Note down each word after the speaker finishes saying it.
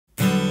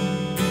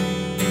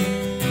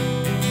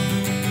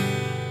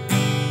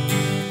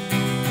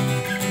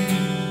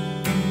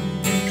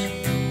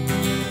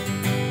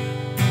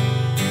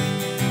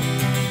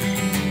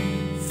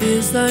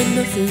Feels like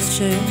nothing's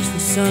changed, the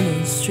sun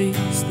and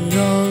streets that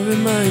all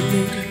remind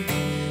me.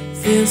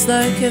 Feels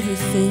like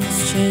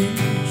everything's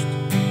changed.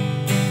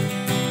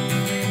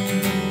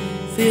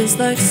 Feels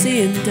like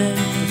seeing death,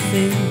 the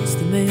things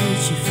that made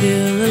you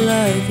feel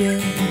alive, yeah.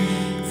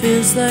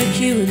 Feels like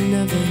you were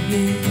never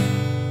here.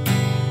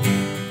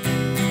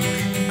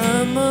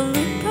 I'm on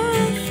the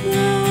path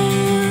now,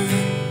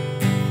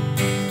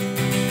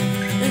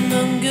 and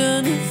I'm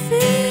gonna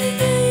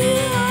figure you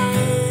out.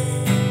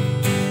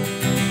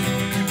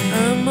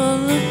 I'm on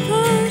the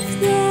path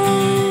now,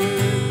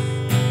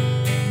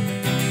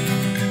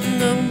 and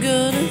I'm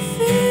gonna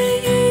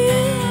figure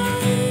you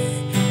out,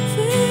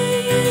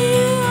 figure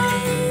you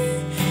out,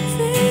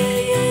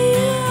 figure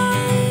you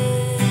out.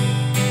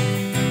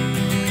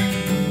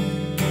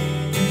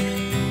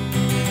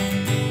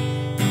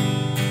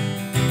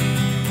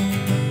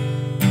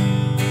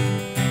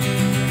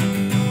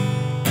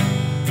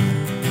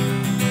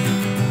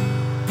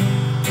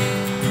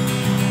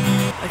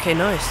 Okay,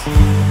 nice.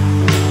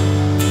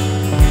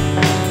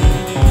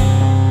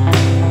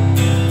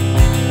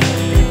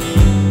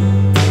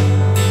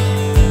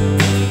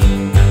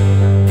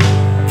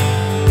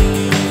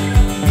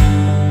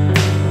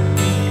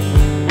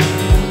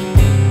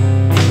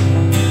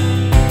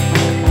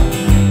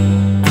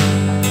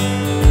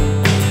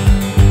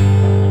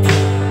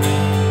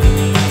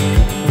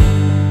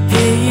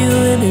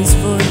 His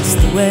voice,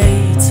 the way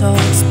he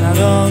talks about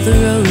all the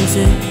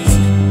roses,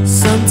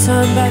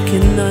 sometime back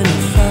in '95.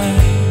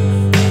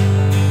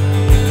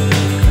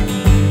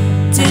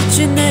 Did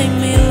you name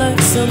me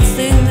like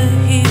something that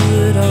he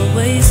would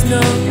always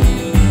know,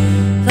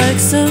 like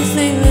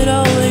something that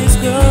always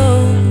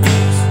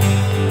grows?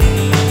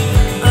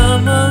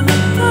 I'm on the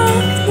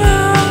path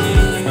now,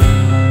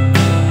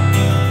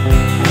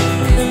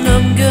 and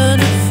I'm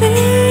gonna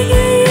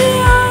figure you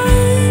out.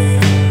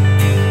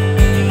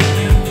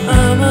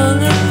 I'm on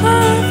the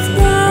path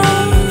now,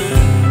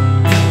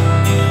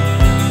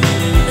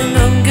 and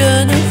I'm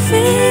gonna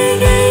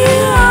figure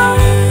you out,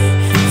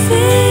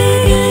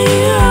 figure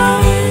you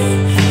out,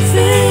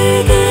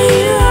 figure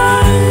you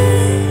out.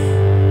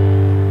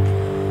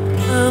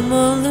 I'm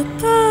on the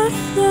path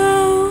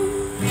now,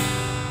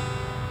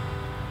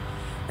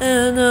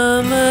 and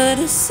I'm at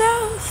a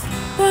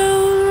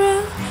southbound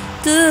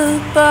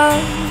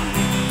roundabout,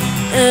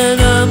 and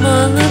I'm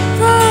on the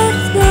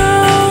path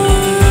now,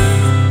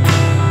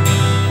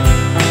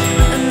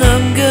 and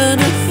I'm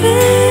gonna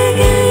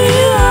figure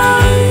you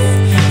out,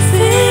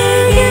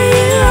 figure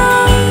you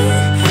out,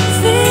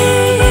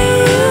 figure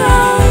you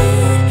out,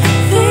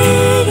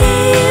 figure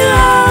you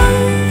out,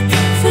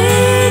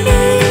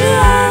 figure you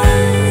out,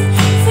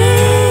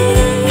 figure you out.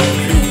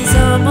 'Cause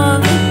I'm on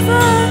the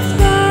path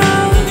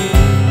now,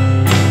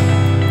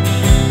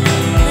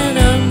 and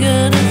I'm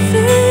gonna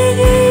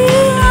figure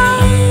you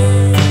out,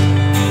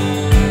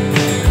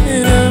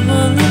 and I'm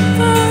on the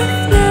path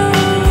now,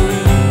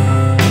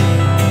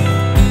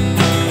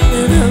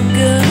 and I'm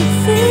gonna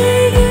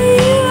figure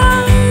you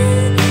out,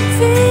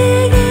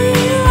 figure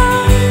you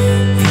out,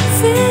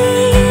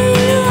 figure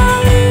you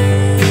out.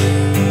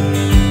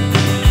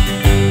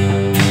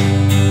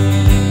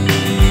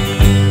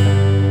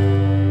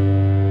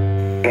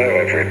 Hello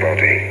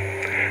everybody,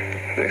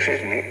 this is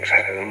Nick's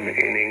home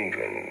in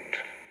England.